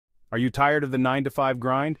Are you tired of the 9-to-5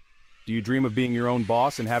 grind? Do you dream of being your own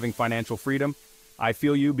boss and having financial freedom? I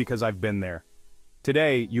feel you because I've been there.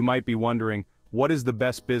 Today, you might be wondering, what is the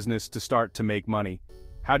best business to start to make money?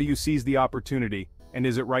 How do you seize the opportunity, and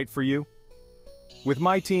is it right for you? With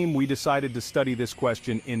my team, we decided to study this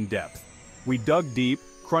question in depth. We dug deep,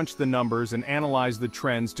 crunched the numbers, and analyzed the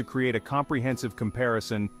trends to create a comprehensive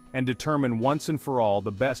comparison and determine once and for all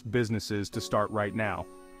the best businesses to start right now.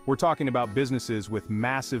 We're talking about businesses with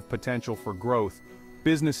massive potential for growth,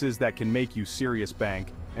 businesses that can make you serious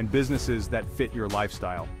bank, and businesses that fit your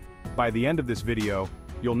lifestyle. By the end of this video,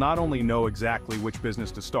 you'll not only know exactly which business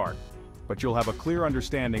to start, but you'll have a clear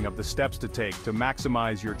understanding of the steps to take to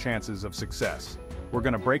maximize your chances of success. We're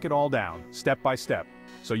gonna break it all down, step by step,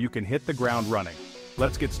 so you can hit the ground running.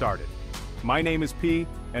 Let's get started. My name is P,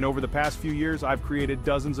 and over the past few years I've created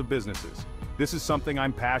dozens of businesses. This is something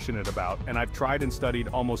I'm passionate about, and I've tried and studied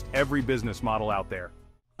almost every business model out there.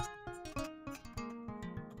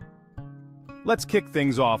 Let's kick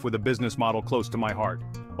things off with a business model close to my heart: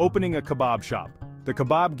 opening a kebab shop. The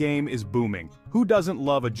kebab game is booming. Who doesn't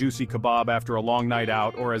love a juicy kebab after a long night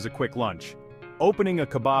out or as a quick lunch? Opening a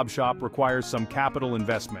kebab shop requires some capital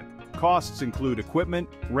investment. Costs include equipment,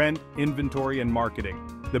 rent, inventory, and marketing.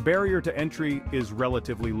 The barrier to entry is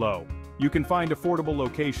relatively low. You can find affordable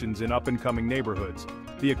locations in up-and-coming neighborhoods.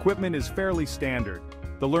 The equipment is fairly standard.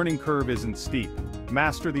 The learning curve isn't steep.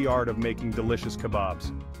 Master the art of making delicious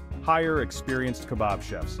kebabs. Hire experienced kebab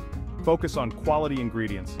chefs. Focus on quality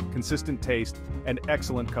ingredients, consistent taste, and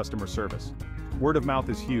excellent customer service. Word of mouth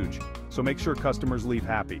is huge, so make sure customers leave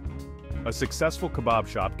happy. A successful kebab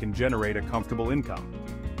shop can generate a comfortable income.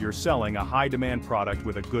 You're selling a high-demand product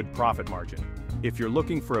with a good profit margin. If you're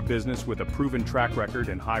looking for a business with a proven track record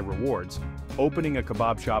and high rewards, opening a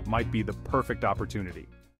kebab shop might be the perfect opportunity.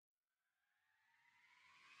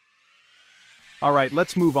 Alright,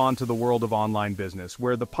 let's move on to the world of online business,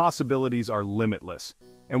 where the possibilities are limitless.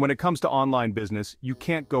 And when it comes to online business, you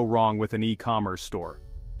can't go wrong with an e-commerce store.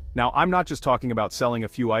 Now, I'm not just talking about selling a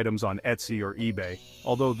few items on Etsy or eBay,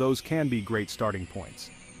 although those can be great starting points.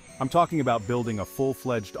 I'm talking about building a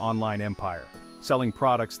full-fledged online empire, selling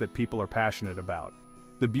products that people are passionate about.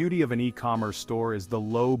 The beauty of an e-commerce store is the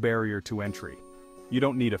low barrier to entry. You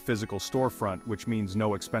don't need a physical storefront, which means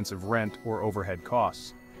no expensive rent or overhead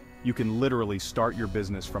costs. You can literally start your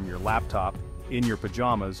business from your laptop, in your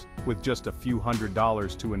pajamas, with just a few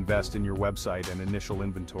 $100s to invest in your website and initial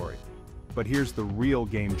inventory. But here's the real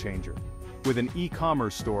game changer. With an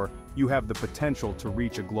e-commerce store, you have the potential to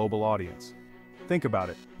reach a global audience. Think about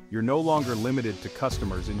it. You're no longer limited to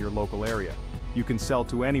customers in your local area. You can sell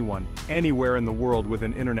to anyone, anywhere in the world with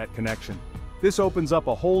an internet connection. This opens up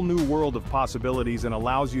a whole new world of possibilities and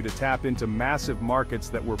allows you to tap into massive markets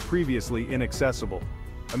that were previously inaccessible.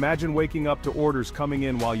 Imagine waking up to orders coming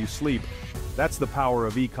in while you sleep. That's the power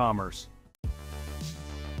of e-commerce.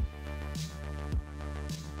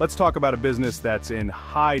 Let's talk about a business that's in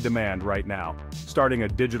high demand right now: starting a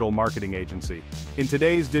digital marketing agency. In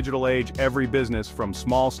today's digital age, every business, from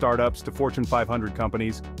small startups to Fortune 500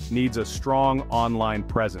 companies, needs a strong online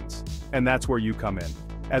presence. And that's where you come in.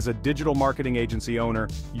 As a digital marketing agency owner,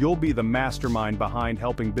 you'll be the mastermind behind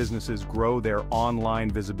helping businesses grow their online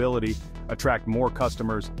visibility, attract more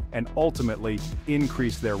customers, and ultimately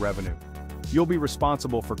increase their revenue. You'll be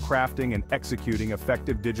responsible for crafting and executing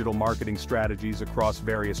effective digital marketing strategies across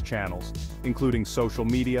various channels, including social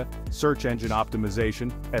media, search engine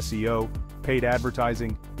optimization, SEO, paid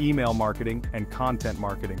advertising, email marketing, and content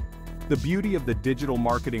marketing. The beauty of the digital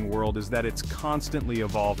marketing world is that it's constantly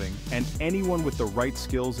evolving, and anyone with the right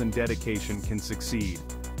skills and dedication can succeed.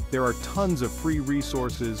 There are tons of free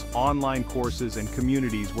resources, online courses, and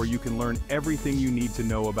communities where you can learn everything you need to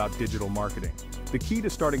know about digital marketing. The key to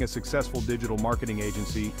starting a successful digital marketing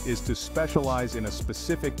agency is to specialize in a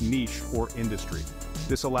specific niche or industry.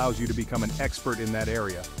 This allows you to become an expert in that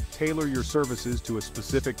area, tailor your services to a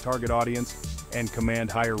specific target audience, and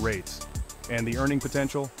command higher rates. And the earning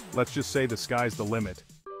potential? Let's just say the sky's the limit.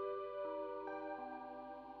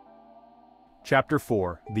 Chapter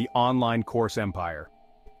 4: The Online Course Empire.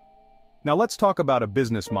 Now let's talk about a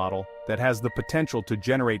business model that has the potential to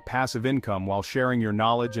generate passive income while sharing your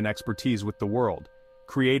knowledge and expertise with the world: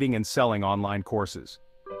 creating and selling online courses.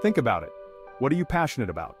 Think about it. What are you passionate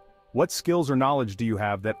about? What skills or knowledge do you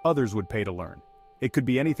have that others would pay to learn? It could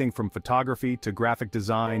be anything from photography to graphic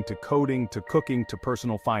design to coding to cooking to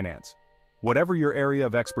personal finance. Whatever your area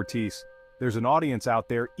of expertise, there's an audience out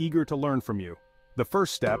there eager to learn from you. The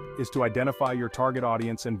first step is to identify your target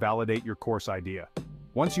audience and validate your course idea.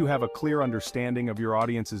 Once you have a clear understanding of your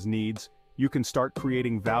audience's needs, you can start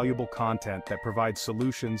creating valuable content that provides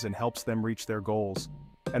solutions and helps them reach their goals.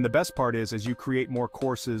 And the best part is, as you create more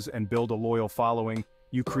courses and build a loyal following,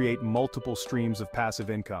 you create multiple streams of passive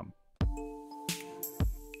income.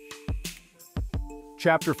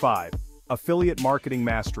 Chapter 5. Affiliate Marketing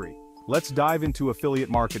Mastery. Let's dive into affiliate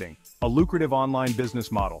marketing, a lucrative online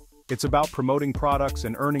business model. It's about promoting products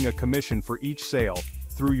and earning a commission for each sale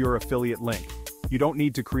through your affiliate link. You don't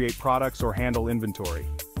need to create products or handle inventory.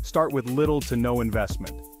 Start with little to no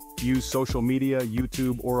investment. Use social media,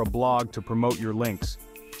 YouTube, or a blog to promote your links.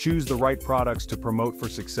 Choose the right products to promote for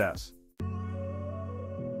success.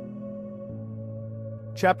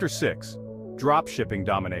 Chapter 6. Dropshipping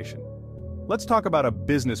Domination. Let's talk about a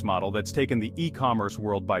business model that's taken the e-commerce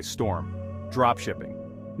world by storm: dropshipping.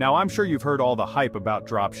 Now, I'm sure you've heard all the hype about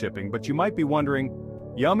dropshipping, but you might be wondering,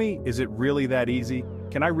 Yummy, is it really that easy?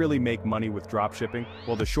 Can I really make money with dropshipping?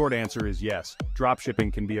 Well, the short answer is yes.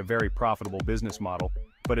 Dropshipping can be a very profitable business model,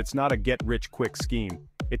 but it's not a get-rich-quick scheme.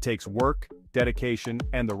 It takes work, dedication,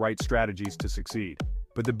 and the right strategies to succeed.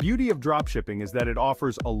 But the beauty of dropshipping is that it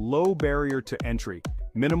offers a low barrier to entry,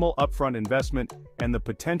 minimal upfront investment, and the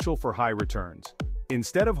potential for high returns.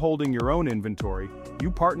 Instead of holding your own inventory,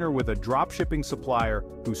 you partner with a dropshipping supplier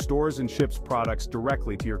who stores and ships products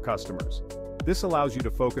directly to your customers. This allows you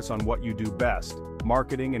to focus on what you do best: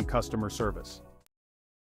 marketing and customer service.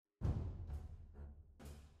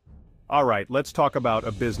 Alright, let's talk about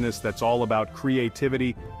a business that's all about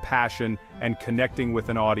creativity, passion, and connecting with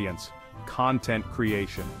an audience: content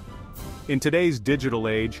creation. In today's digital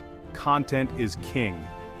age, content is king.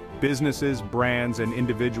 Businesses, brands, and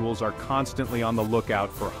individuals are constantly on the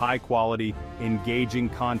lookout for high-quality, engaging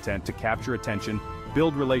content to capture attention,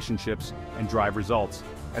 build relationships, and drive results.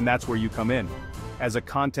 And that's where you come in. As a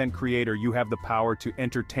content creator, you have the power to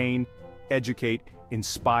entertain, educate,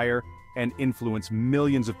 inspire, and influence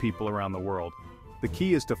millions of people around the world. The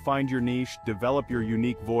key is to find your niche, develop your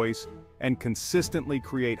unique voice, and consistently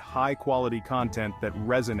create high-quality content that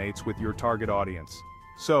resonates with your target audience.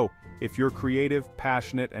 So, if you're creative,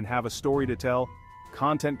 passionate, and have a story to tell,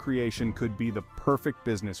 content creation could be the perfect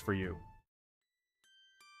business for you.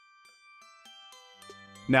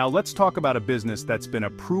 Now let's talk about a business that's been a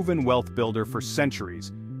proven wealth builder for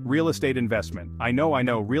centuries: real estate investment. I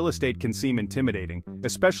know, real estate can seem intimidating,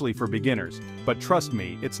 especially for beginners, but trust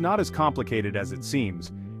me, it's not as complicated as it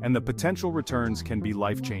seems, and the potential returns can be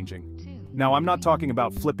life-changing. Now, I'm not talking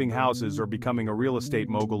about flipping houses or becoming a real estate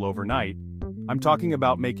mogul overnight. I'm talking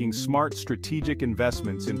about making smart, strategic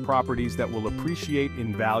investments in properties that will appreciate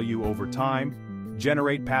in value over time,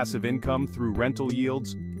 generate passive income through rental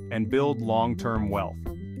yields, and build long-term wealth.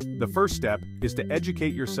 The first step is to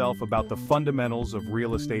educate yourself about the fundamentals of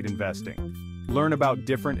real estate investing. Learn about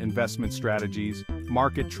different investment strategies,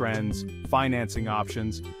 market trends, financing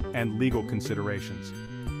options, and legal considerations.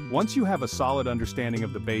 Once you have a solid understanding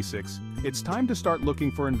of the basics, it's time to start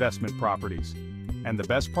looking for investment properties. And the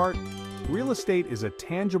best part? Real estate is a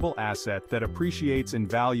tangible asset that appreciates in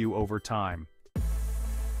value over time.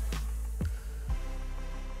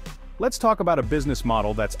 Let's talk about a business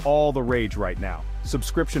model that's all the rage right now: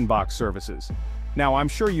 subscription box services. Now, I'm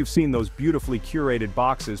sure you've seen those beautifully curated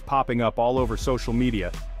boxes popping up all over social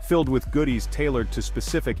media, filled with goodies tailored to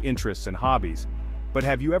specific interests and hobbies. But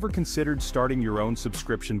have you ever considered starting your own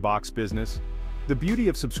subscription box business? The beauty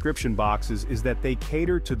of subscription boxes is that they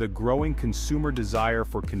cater to the growing consumer desire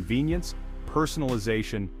for convenience,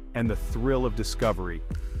 personalization, and the thrill of discovery.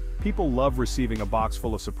 People love receiving a box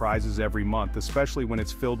full of surprises every month, especially when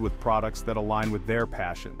it's filled with products that align with their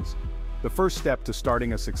passions. The first step to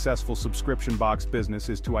starting a successful subscription box business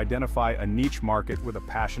is to identify a niche market with a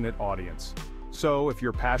passionate audience. So, if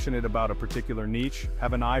you're passionate about a particular niche,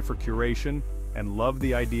 have an eye for curation, and love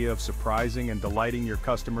the idea of surprising and delighting your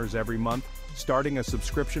customers every month, starting a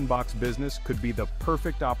subscription box business could be the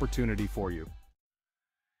perfect opportunity for you.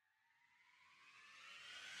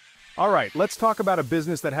 Alright, let's talk about a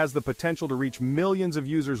business that has the potential to reach millions of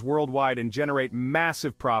users worldwide and generate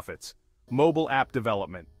massive profits: mobile app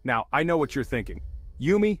development. Now, I know what you're thinking.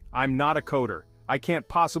 Yumi, I'm not a coder. I can't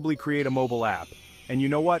possibly create a mobile app. And you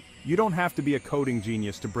know what? You don't have to be a coding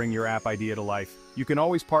genius to bring your app idea to life. You can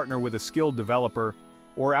always partner with a skilled developer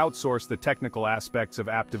or outsource the technical aspects of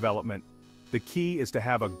app development. The key is to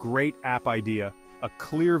have a great app idea, a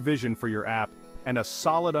clear vision for your app, and a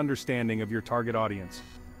solid understanding of your target audience.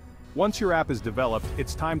 Once your app is developed,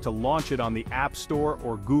 it's time to launch it on the App Store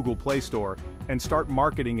or Google Play Store and start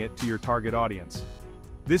marketing it to your target audience.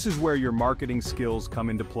 This is where your marketing skills come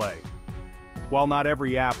into play. While not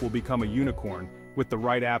every app will become a unicorn, with the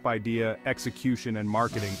right app idea, execution, and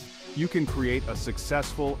marketing, you can create a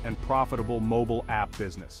successful and profitable mobile app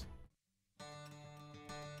business.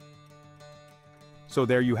 So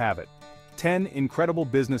there you have it. 10 incredible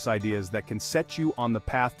business ideas that can set you on the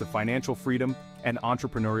path to financial freedom and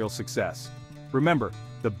entrepreneurial success. Remember,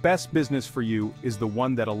 the best business for you is the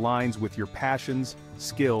one that aligns with your passions,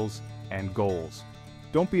 skills, and goals.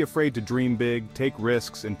 Don't be afraid to dream big, take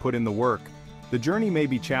risks, and put in the work. The journey may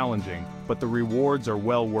be challenging, but the rewards are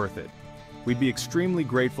well worth it. We'd be extremely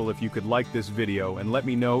grateful if you could like this video and let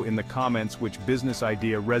me know in the comments which business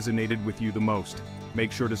idea resonated with you the most.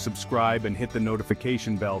 Make sure to subscribe and hit the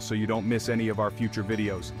notification bell so you don't miss any of our future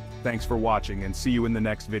videos. Thanks for watching and see you in the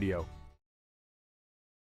next video.